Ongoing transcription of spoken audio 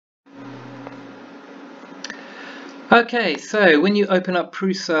Okay, so when you open up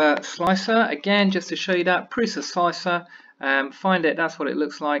Prusa Slicer, again, just to show you that, Prusa Slicer, find it, that's what it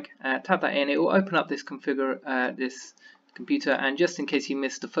looks like, tap that in, it will open up this this computer, and just in case you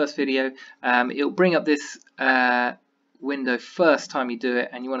missed the first video, it will bring up this window first time you do it,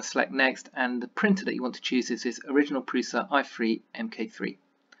 and you want to select next, and the printer that you want to choose is this original Prusa i3 MK3.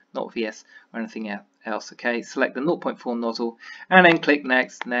 Not VS or anything else. Okay, select the 0.4 nozzle and then click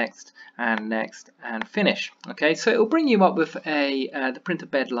next, next, and finish. Okay, so it will bring you up with the printer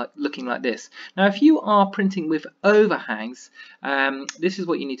bed looking like this. Now, if you are printing with overhangs, this is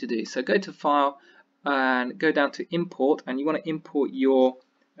what you need to do. So go to File and go down to Import, and you want to import your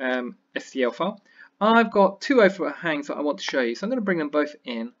STL file. I've got two overhangs that I want to show you, so I'm going to bring them both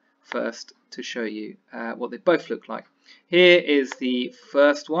in first to show you what they both look like. Here is the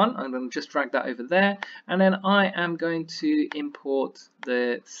first one. I'm going to just drag that over there, and then I am going to import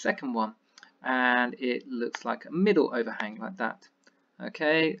the second one, and it looks like a middle overhang like that.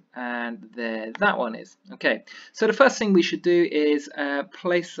 Okay, and there that one is. Okay, so the first thing we should do is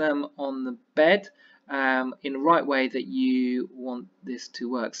place them on the bed in the right way that you want this to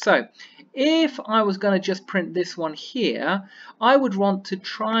work. So if I was going to just print this one here, I would want to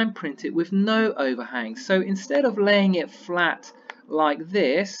try and print it with no overhang. So instead of laying it flat like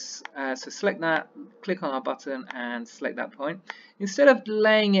this, so select that, click on our button and select that point. Instead of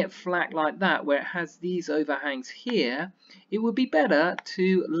laying it flat like that where it has these overhangs here, it would be better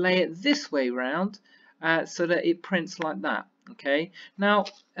to lay it this way round so that it prints like that. Okay, now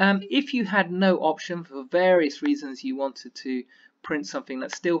if you had no option for various reasons, you wanted to print something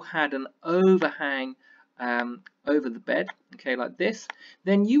that still had an overhang over the bed, okay, like this,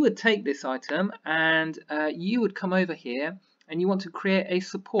 then you would take this item and you would come over here and you want to create a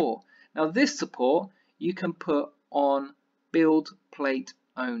support. Now this support you can put on build plate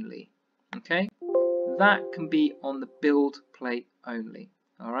only. Okay, that can be on the build plate only.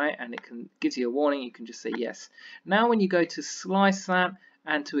 Alright, and it gives you a warning, you can just say yes. Now when you go to slice that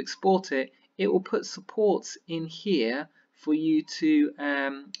and to export it, it will put supports in here for you to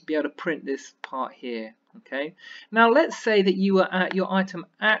be able to print this part here. Okay, now let's say that your item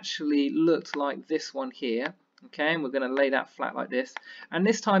actually looked like this one here. Okay, and we're going to lay that flat like this, and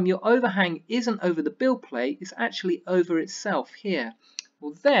this time your overhang isn't over the build plate, it's actually over itself here.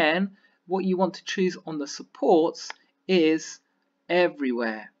 Well, then what you want to choose on the supports is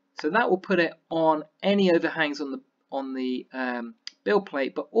everywhere. So that will put it on any overhangs on the build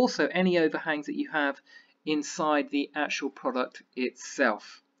plate, but also any overhangs that you have inside the actual product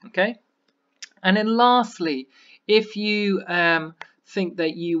itself. Okay, and then lastly, if you think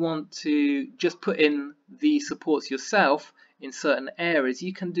that you want to just put in the supports yourself in certain areas,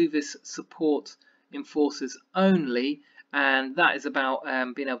 you can do this support enforcers only, and that is about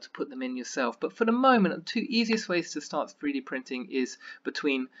being able to put them in yourself. But for the moment, the two easiest ways to start 3D printing is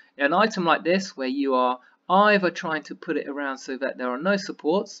between an item like this, where you are either trying to put it around so that there are no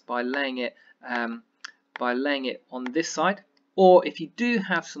supports by laying it on this side, or if you do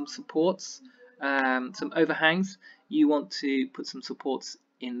have some supports, some overhangs, you want to put some supports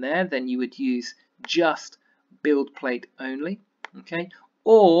in there, then you would use just build plate only. Okay,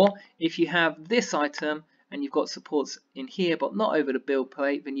 or if you have this item and you've got supports in here but not over the build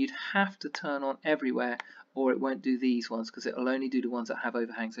plate, then you'd have to turn on everywhere, or it won't do these ones because it will only do the ones that have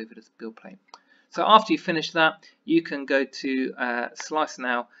overhangs over the build plate. So after you finish that, you can go to slice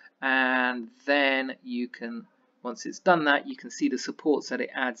now, and then you can, once it's done that, you can see the supports that it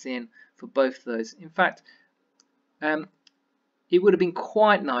adds in for both those. In fact, it would have been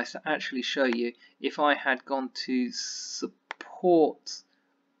quite nice to actually show you if I had gone to support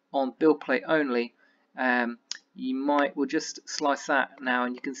on build plate only. We'll just slice that now,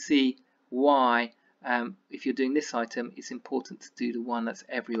 and you can see why if you're doing this item, it's important to do the one that's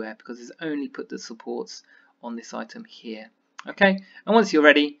everywhere, because it's only put the supports on this item here. Okay, and once you're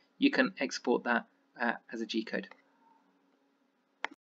ready, you can export that as a G-code.